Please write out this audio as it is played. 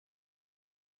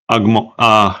Hello,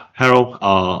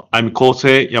 I'm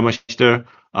Kosei Yamashita,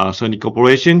 Sony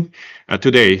Corporation.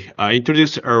 Today, I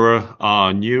introduce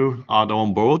our new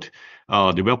add-on board,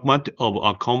 development of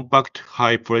a compact,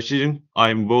 high-precision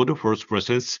IM board for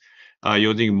presence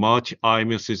using March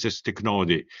IMU synthesis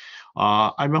technology.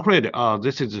 I'm afraid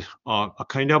this is a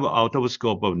kind of out of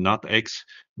scope of NAT-X,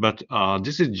 but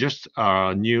this is just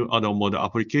a new add-on board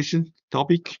application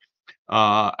topic.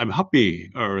 I'm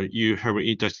happy you have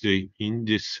interest in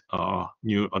this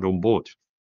new add-on board.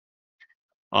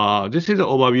 This is the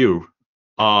overview.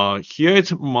 Here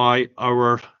is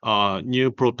our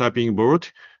new prototyping board,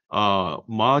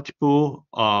 multiple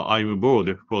IM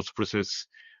board for process.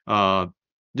 Uh,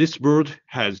 this board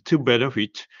has two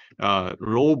benefits: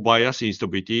 low bias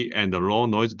instability and low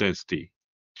noise density.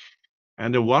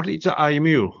 And what is the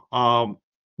IMU?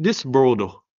 This board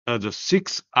has a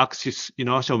six-axis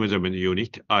inertial measurement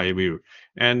unit, IMU,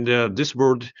 and this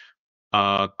board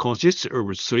consists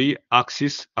of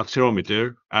three-axis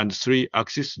accelerometer and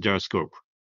three-axis gyroscope.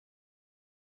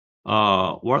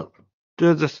 What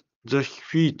are the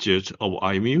features of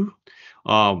IMU?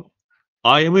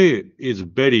 IMU is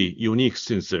very unique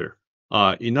sensor.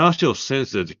 Inertial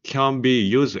sensors can be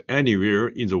used anywhere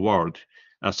in the world,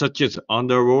 such as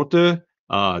underwater,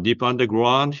 deep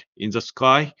underground, in the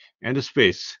sky, and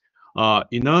space.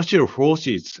 Inertial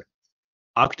forces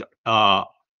act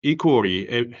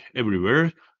equally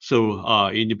everywhere, so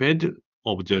independent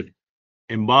of the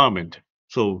environment.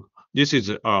 So this is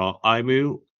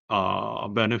IMU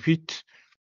benefit.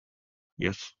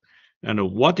 Yes. And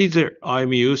what is the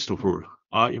IMU used for?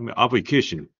 IMU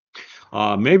application.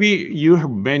 Maybe you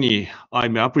have many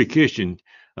IMU application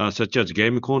such as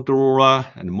game controller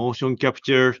and motion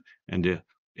capture and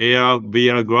AR,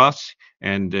 VR glass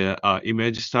and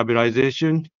image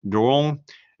stabilization, drone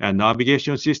and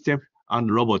navigation system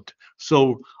and robot.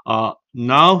 So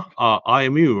now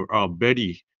IMU are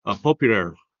very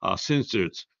popular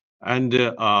sensors, and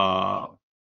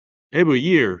every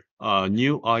year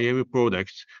new IMU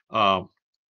products uh,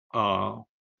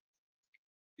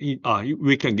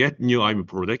 we can get new IMU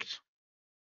products.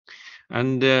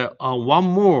 And one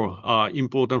more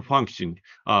important function,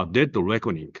 dead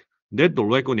reckoning. Dead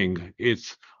reckoning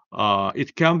is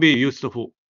it can be used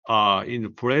for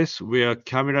in place where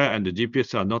camera and the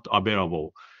GPS are not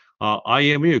available.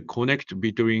 IMU connect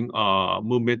between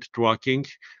movement tracking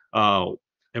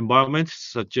environments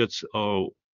such as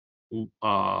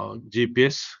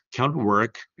GPS can't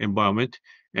work environment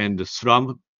and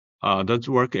SLAM does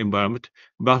work environment,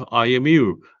 but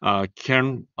IMU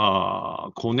can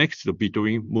connect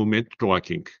between movement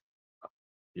tracking.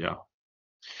 Yeah.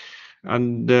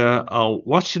 And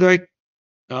what should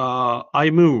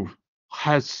IMU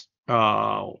has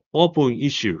open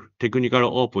issue,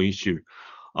 technical open issue.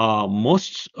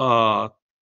 Most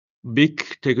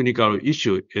big technical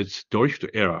issue is drift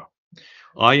error.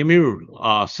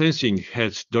 IMU sensing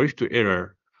has drift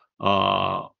error,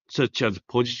 such as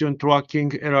position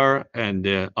tracking error and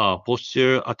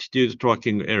posture attitude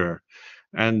tracking error.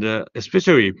 And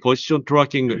especially position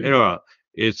tracking error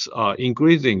is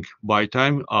increasing by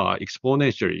time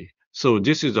exponentially. So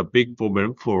this is a big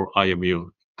problem for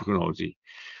IMU technology.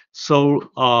 So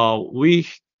we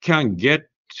can get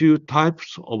two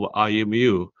types of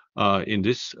IMU in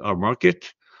this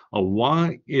market.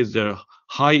 One is the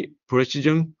high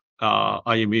precision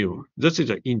IMU. This is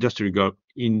an industrial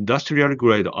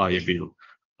grade IMU.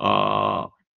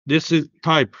 This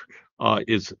type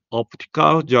is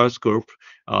optical gyroscope,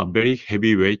 very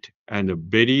heavyweight and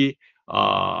very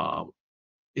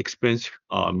expensive,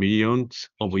 millions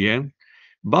of yen,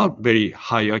 but very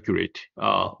high accurate,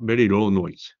 very low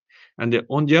noise. And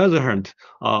on the other hand,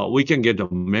 we can get a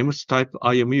MEMS type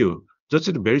IMU. That's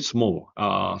very small,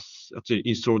 actually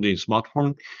installed in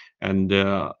smartphone, and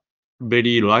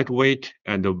very lightweight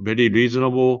and very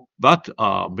reasonable, but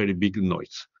very big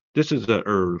noise. This is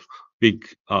a big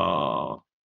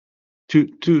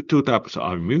two types of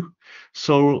IMU.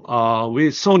 So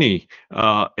with Sony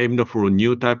aimed for a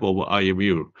new type of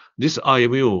IMU. This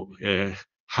IMU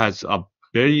has a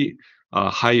very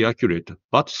high accurate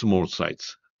but small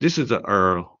size. This is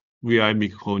we are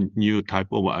making new type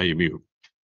of IMU.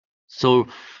 So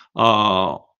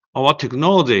our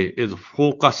technology is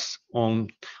focused on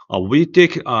we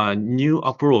take a new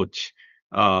approach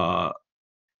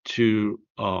to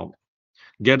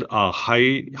get a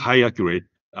high accurate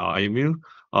IMU.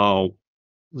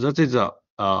 That is a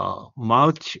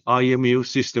multi-IMU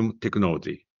system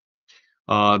technology.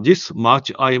 This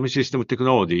multi-IMU system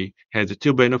technology has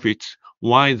two benefits.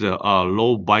 One is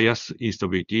low bias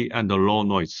instability and low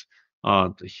noise.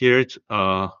 Here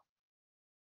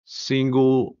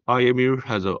single IMU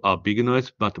has a big noise,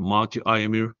 but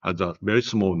multi-IMU has a very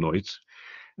small noise.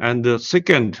 And the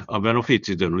second benefit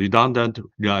is the redundant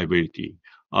reliability.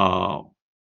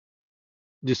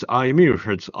 This IMU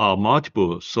has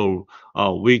multiple, so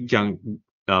we can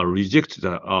reject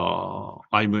the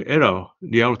IMU error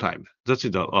real time. That's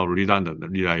the redundant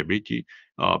reliability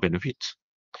benefit.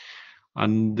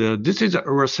 And this is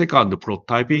our second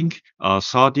prototyping,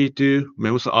 32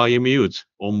 MEMS IMUs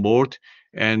on board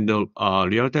and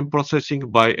real-time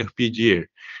processing by FPGA.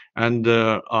 And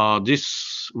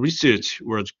this research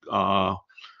was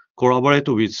collaborated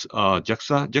with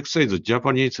JAXA. JAXA is a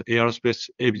Japanese Aerospace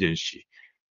Agency.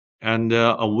 And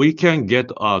we can get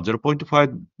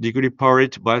 0.5 degree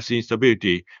parity bias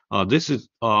instability. This is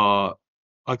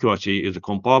accuracy is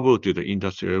comparable to the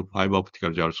industrial fiber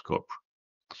optical gyroscope.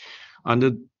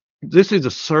 And this is the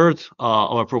third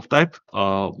our prototype,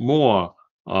 more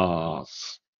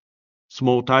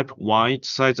small type, 1-inch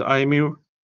size IMU,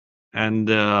 and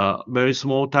very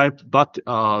small type, but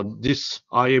this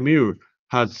IMU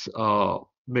has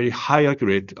very high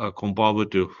accurate comparable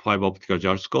to fiber optical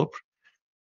gyroscope.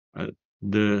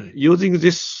 Using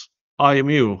this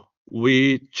IMU,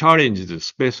 we challenge the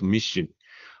space mission.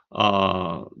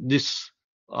 This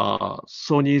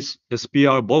Sony's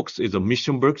SPR box is a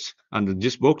mission box, and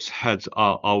this box has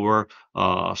our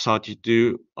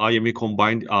 32 IMU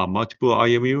combined multiple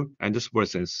IMU and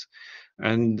SPRESENSE.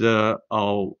 And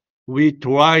we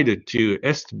tried to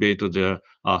estimate the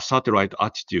satellite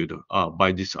attitude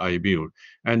by this IMU,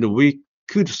 and we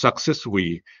could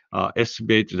successfully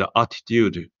estimate the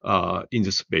attitude in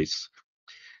the space.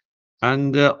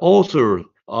 And also,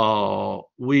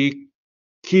 we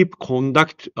keep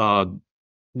conduct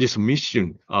this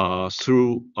mission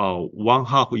through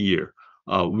 1/2 year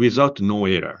without no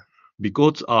error,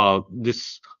 because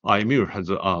this IMU has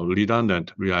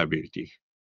redundant reliability.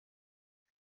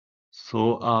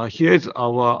 So here's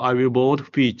our IMU board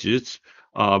features,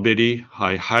 very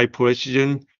high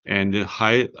precision and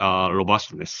high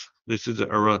robustness. This is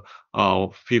our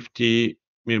 50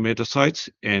 millimeter size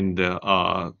and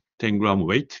 10-gram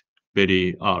weight,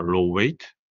 very low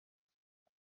weight.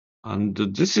 And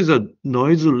this is a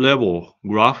noise level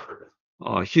graph.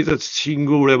 Here's a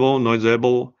single level noise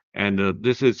level, and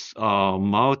this is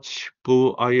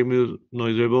multiple IMU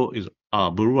noise level is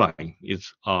blue line.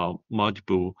 It's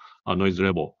multiple noise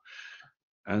level.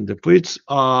 And please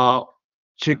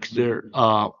check the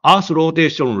Earth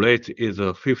rotation rate is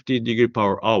 50 degree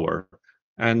per hour,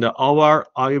 and our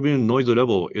IMU noise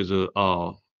level is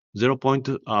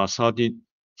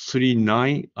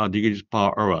 0.39 degrees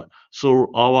per hour.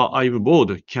 So our IMU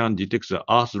board can detect the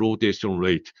Earth rotation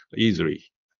rate easily.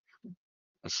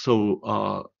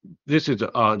 So this is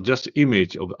just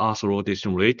image of Earth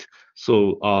rotation rate.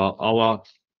 So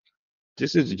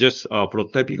this is just a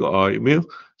prototypic IMU.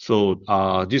 So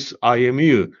this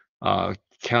IMU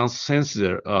can sense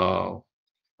the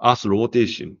Earth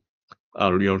rotation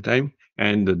real time,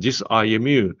 and this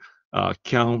IMU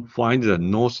can find the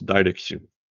north direction.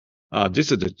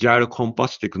 This is the gyro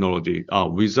compass technology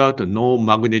without no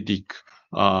magnetic.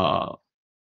 So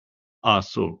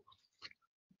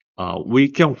we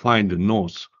can find the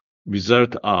north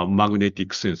without a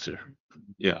magnetic sensor.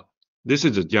 Yeah, this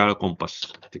is the gyro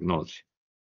compass technology.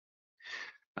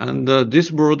 And this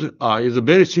board is a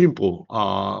very simple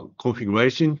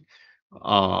configuration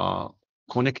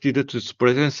connected to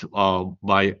SPRESENSE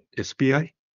by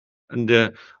SPI, and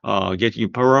getting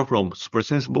power from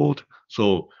SPRESENSE board.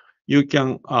 So you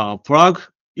can plug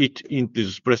it into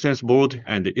the SPRESENSE board,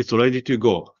 and it's ready to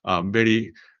go.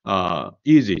 Very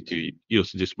easy to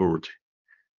use this board.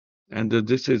 And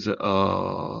this is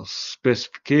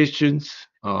specifications,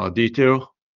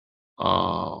 detail,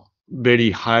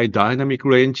 very high dynamic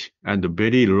range and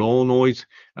very low noise.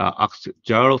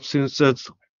 Gyro sensors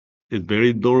is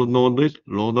very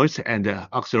low noise, and the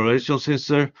acceleration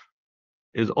sensor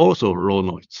is also low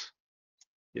noise.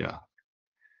 Yeah.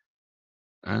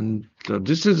 And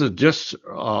this is just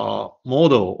a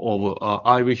model of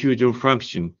IMU fusion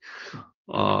function.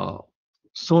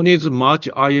 Sony's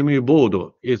multi-IMU board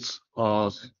is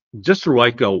just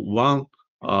like a one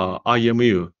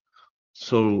IMU.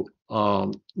 So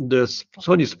the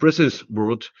Sony's SPRESENSE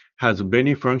board has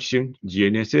many functions,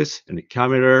 GNSS and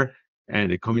camera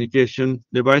and communication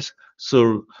device.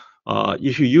 So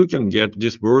if you can get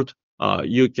this board,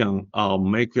 you can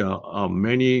make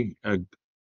many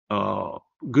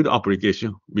good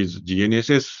application with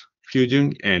GNSS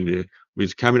fusion and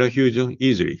with camera fusion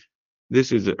easily.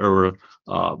 This is our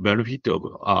benefit of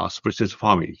SPRESENSE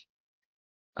family.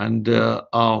 And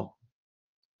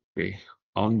okay,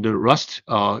 on the last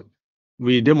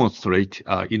we demonstrate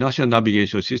inertial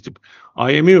navigation system.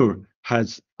 IMU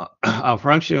has a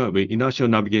function of inertial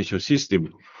navigation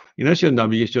system. Inertial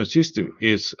navigation system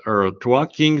is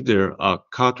tracking the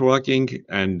car tracking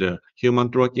and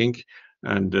human tracking,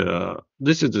 and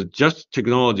this is just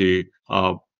technology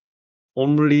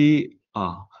only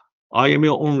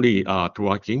IMU only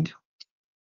tracking,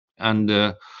 and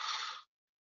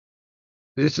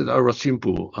this is our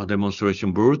simple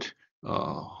demonstration board,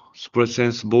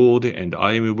 SPRESENSE board and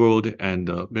IMU board, and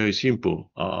very simple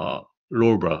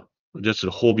rover, just a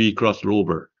hobby class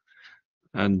rover.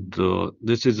 And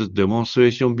this is a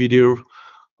demonstration video.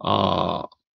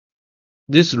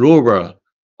 This rover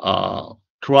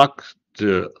tracks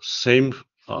the same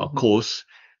course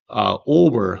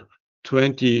over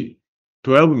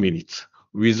 12 minutes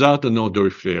without no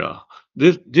drift error.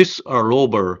 This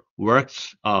rover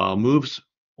works, moves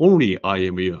only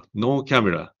IMU, no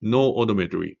camera, no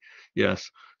odometry. Yes,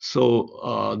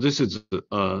 so this is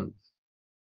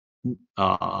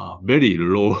very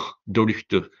low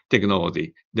drift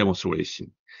technology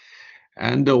demonstration.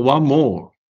 And one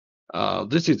more,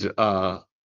 this is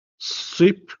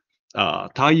sweep,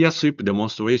 tire sweep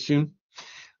demonstration.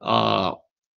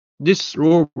 This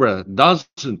rover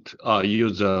doesn't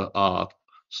use tire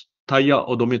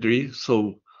odometry,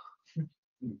 so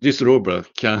this rover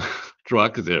can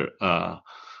track their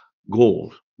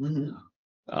goal.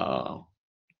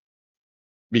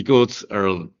 Because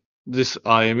this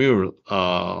IMU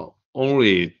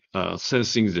only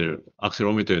sensing the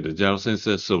accelerometer and the gyro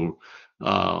sensor, so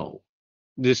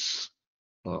this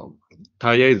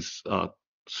tire is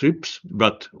sweeps,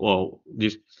 but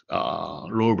this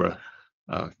rover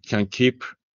can keep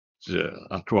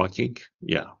the tracking.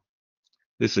 Yeah,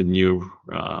 this is a new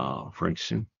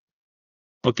function.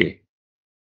 Okay.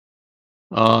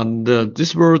 And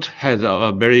this world has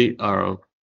a very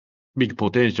big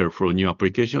potential for new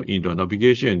application in the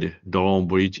navigation and drone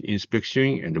bridge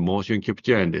inspection and motion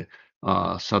capture and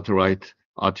satellite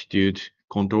altitude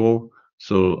control.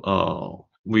 So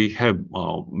we have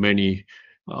many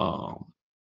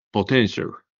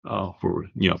potential for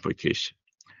new application.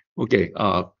 Okay,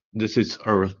 this is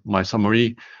my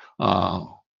summary.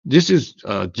 This is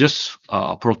just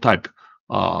a prototype.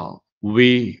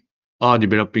 We are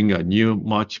developing a new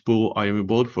multiple IMU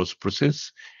board for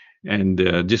SPRESENSE, and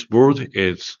this board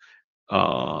is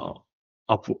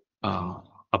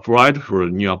applied for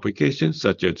new applications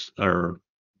such as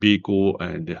vehicle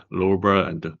and rover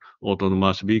and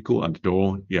autonomous vehicle and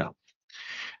drone. Yeah,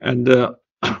 and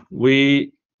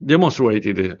we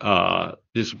demonstrated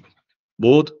this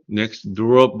board next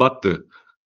door, but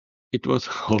it was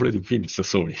already finished.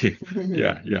 Sorry.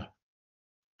 Yeah.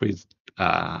 Please.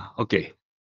 Okay.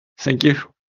 Thank you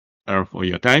for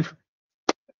your time.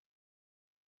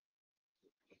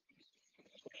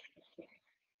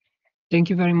 Thank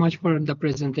you very much for the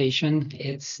presentation.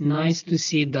 It's nice to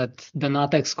see that the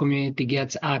NATEX community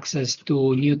gets access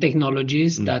to new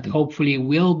technologies that hopefully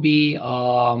will be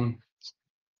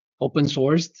open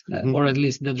sourced, or at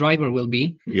least the driver will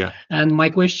be. Yeah. And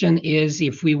my question is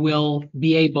if we will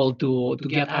be able to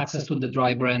get access to the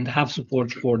driver and have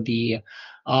support for the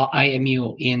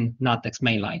IMU in NATEX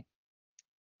mainline.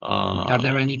 Are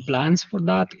there any plans for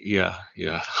that? Yeah.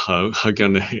 How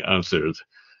can I answer it?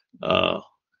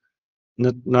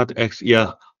 Not X.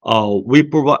 Yeah. We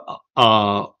provide.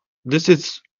 This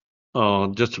is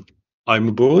just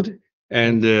I'm board,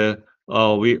 and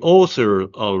we also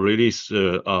release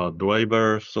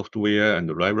driver software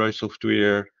and library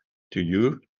software to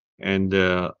you, and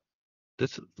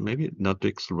this maybe not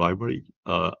X library.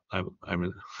 I'm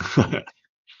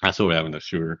sorry, I'm not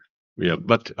sure. Yeah,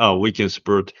 but we can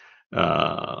support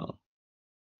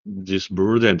this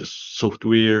board and the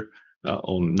software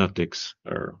on NATEX.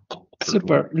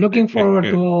 Super. Looking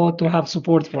forward to have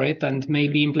support for it and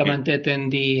maybe implement it in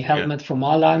the helmet from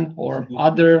Alan or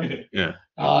other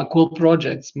cool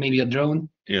projects, maybe a drone.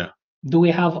 Yeah. Do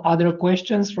we have other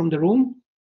questions from the room?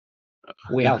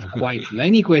 We have quite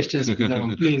many questions from the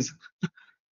room, please.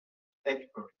 Thank you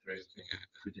for the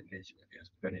presentation. It's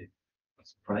very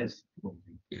surprised.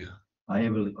 Yeah. I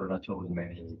have a lot of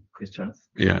many questions.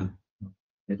 Yeah.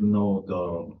 I don't know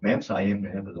the maps I am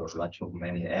have a lot of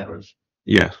many errors.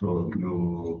 Yeah. So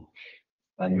you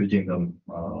are using the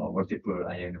multiple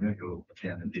IMU, you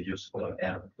can reduce the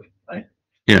error, right?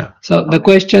 Yeah. So the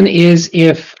question is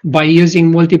if by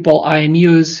using multiple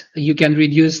IMUs, you can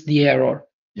reduce the error.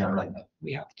 Yeah, right.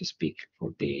 We have to speak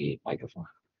for the microphone.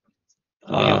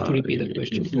 I have to repeat the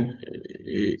question.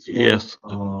 Yes.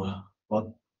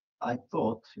 But I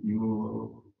thought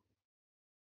you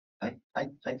I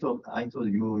thought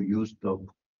you used the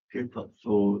filter.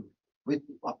 So with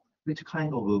which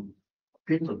kind of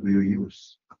filter do you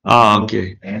use?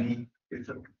 Okay. Any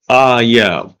filter?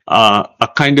 Yeah, a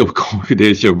kind of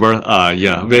confidential, but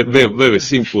yeah, very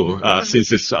simple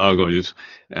synthesis algorithm.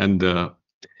 And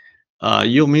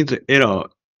you mean the error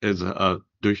is a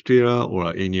drift error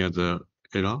or any other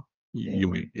error? You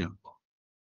mean, yeah.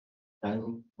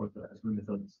 For the SPRESENSE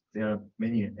methods, there are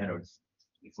many errors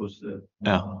because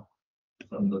Yeah.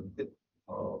 from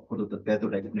for the data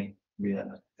reckoning, we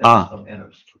have some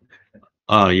errors.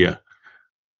 Yeah.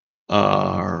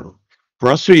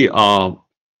 Firstly,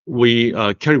 we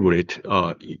calibrate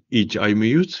each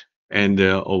IMUs and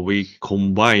we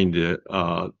combine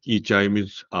each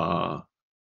IMUs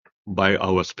by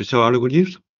our special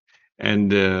algorithms.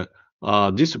 And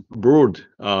this brought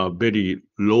very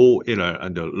low error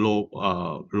and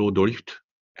low drift.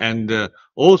 And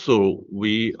also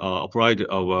we applied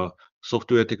our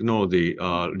software technology,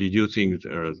 reducing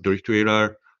drift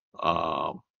error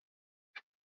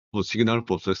for signal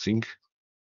processing.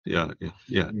 Yeah.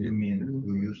 You mean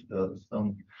you use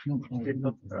some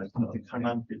filter, right? Something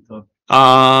common filter.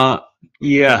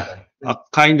 Yeah, a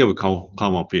kind of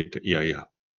common fit. Yeah. Yes.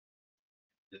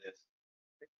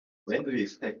 When do you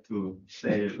expect to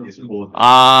sell this board?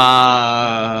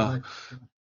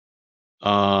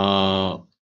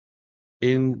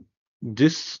 In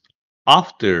this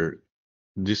after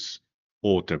this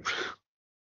autumn,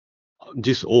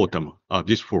 this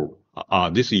fall,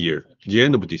 this year, the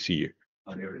end of this year.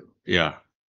 Yeah.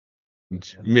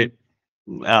 May,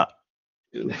 uh,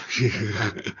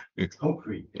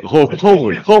 Hopefully.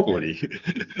 hopefully.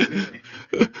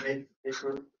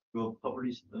 Paper will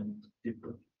publish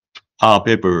different.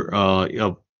 Paper.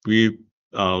 Yeah, we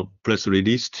press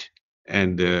released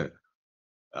and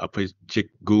please check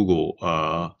Google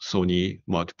Sony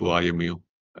multiple IMU.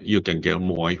 You can get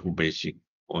more information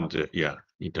on the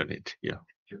internet. Yeah.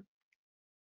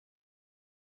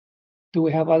 Do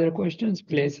we have other questions,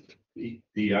 please? The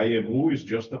IMU is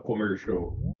just a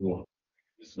commercial one.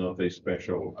 It's not a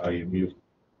special IMU.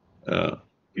 Can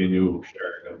you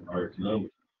share the part number?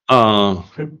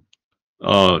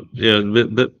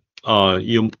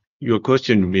 Your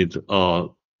question with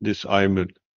this IMU.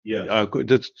 Yeah.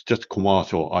 That's just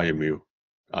commercial IMU,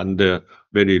 and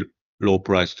very low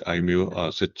priced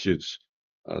IMU such as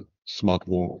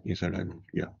smartphone inside IMU.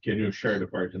 Yeah. Can you share the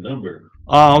part number?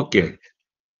 Okay.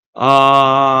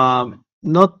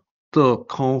 Not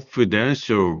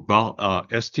confidential, but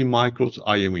ST Micro's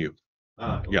IMU.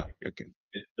 Yeah. Okay.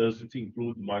 Does it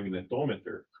include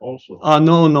magnetometer also?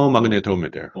 No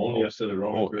magnetometer. Only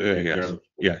accelerometer.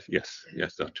 Yes,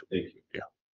 that's true. Thank you. Yeah.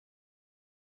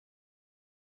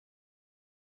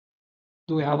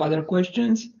 Do we have other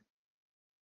questions?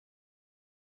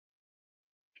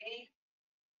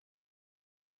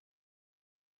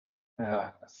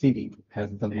 City has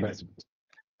some questions.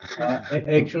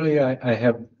 Actually, I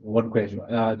have one question.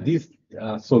 This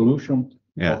solution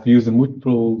of using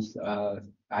multiple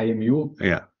IMU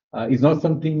is not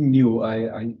something new.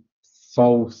 I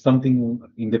saw something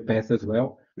in the past as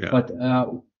well. Yeah. But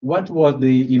what was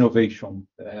the innovation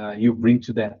you bring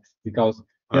to that? Because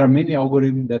there are many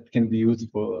algorithms that can be used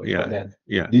for that.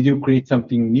 Yeah. Did you create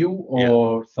something new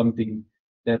or something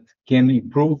that can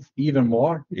improve even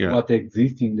more what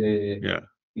exists in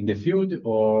the field,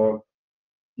 or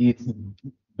it's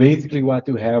basically what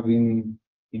you have in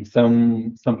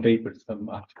some papers, some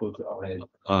articles already?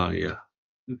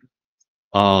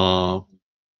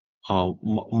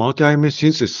 Multi-IMU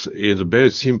synthesis is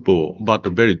very simple but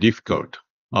very difficult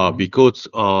because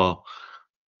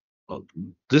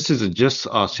this is just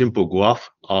a simple graph.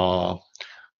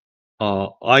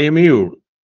 IMU,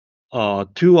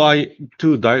 two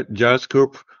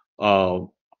gyroscope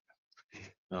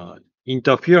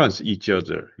interference each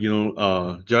other.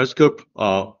 Gyroscope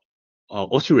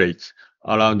oscillates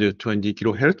around 20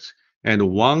 kilohertz, and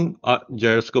one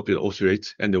gyroscope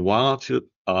oscillates, and one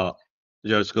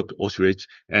gyroscope oscillates,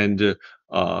 and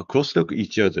crosstalk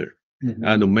each other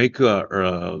and make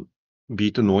a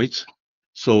beat noise.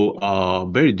 So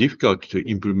very difficult to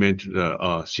implement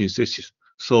the synthesis.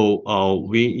 So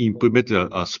we implement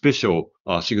a special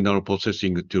signal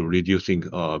processing to reducing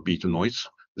beat noise.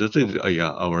 This is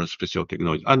our special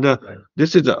technology. And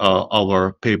this is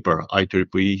our paper,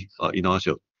 IEEE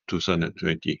Inertial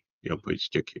 2020. Yeah, please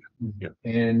check here.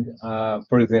 And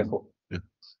for example,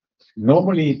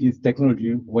 normally this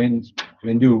technology, when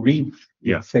you read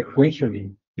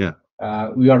sequentially,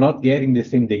 we are not getting the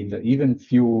same data. Even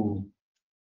few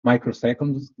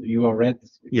microseconds, you already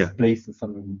placed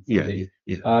some data.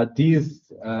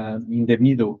 These in the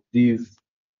middle, these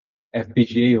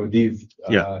FPGA or these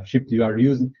chip you are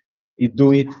using, it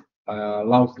do it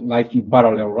like in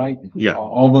parallel, right? Yeah.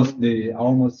 Almost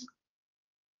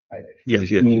Yes,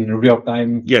 yes. in real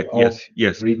time. Yeah, yes,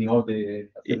 yes. Reading all the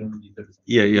accelerometers.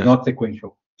 Yeah, yeah. Not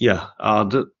sequential. Yeah.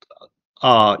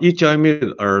 Each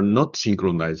IMU are not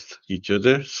synchronized each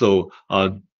other. So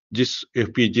this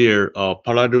FPGA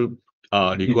parallel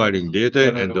requiring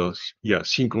data and yeah,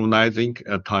 synchronizing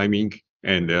timing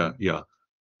and yeah,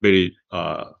 very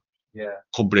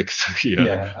complex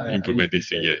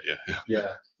implementation.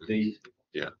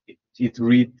 It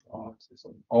read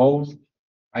all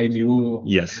IMU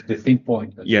yes the same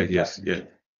point. yes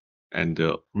and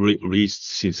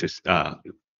synthesis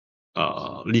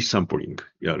resampling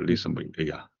resampling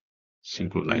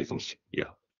synchronization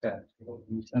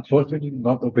Unfortunately,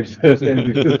 not open source.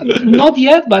 Not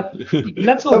yet, but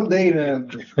let's hope. Someday.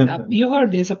 You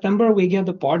heard in September we get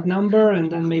the part number and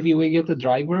then maybe we get the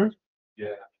driver.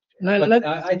 But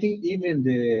I think even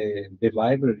the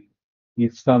library,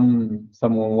 if someone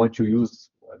want to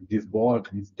use this board,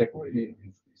 this technology,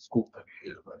 it's cool.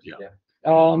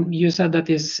 You said that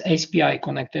is SPI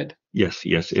connected. Yes,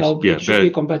 So it should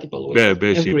be compatible with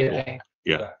everything.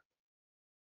 Yeah.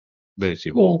 Very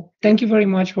simple. Cool. Thank you very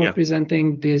much for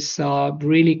presenting this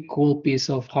really cool piece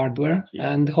of hardware,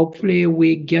 and hopefully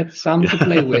we get some to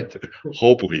play with.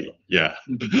 Hopefully, yeah.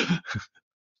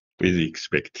 We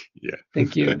expect, yeah.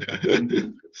 Thank you.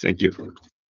 Thank you.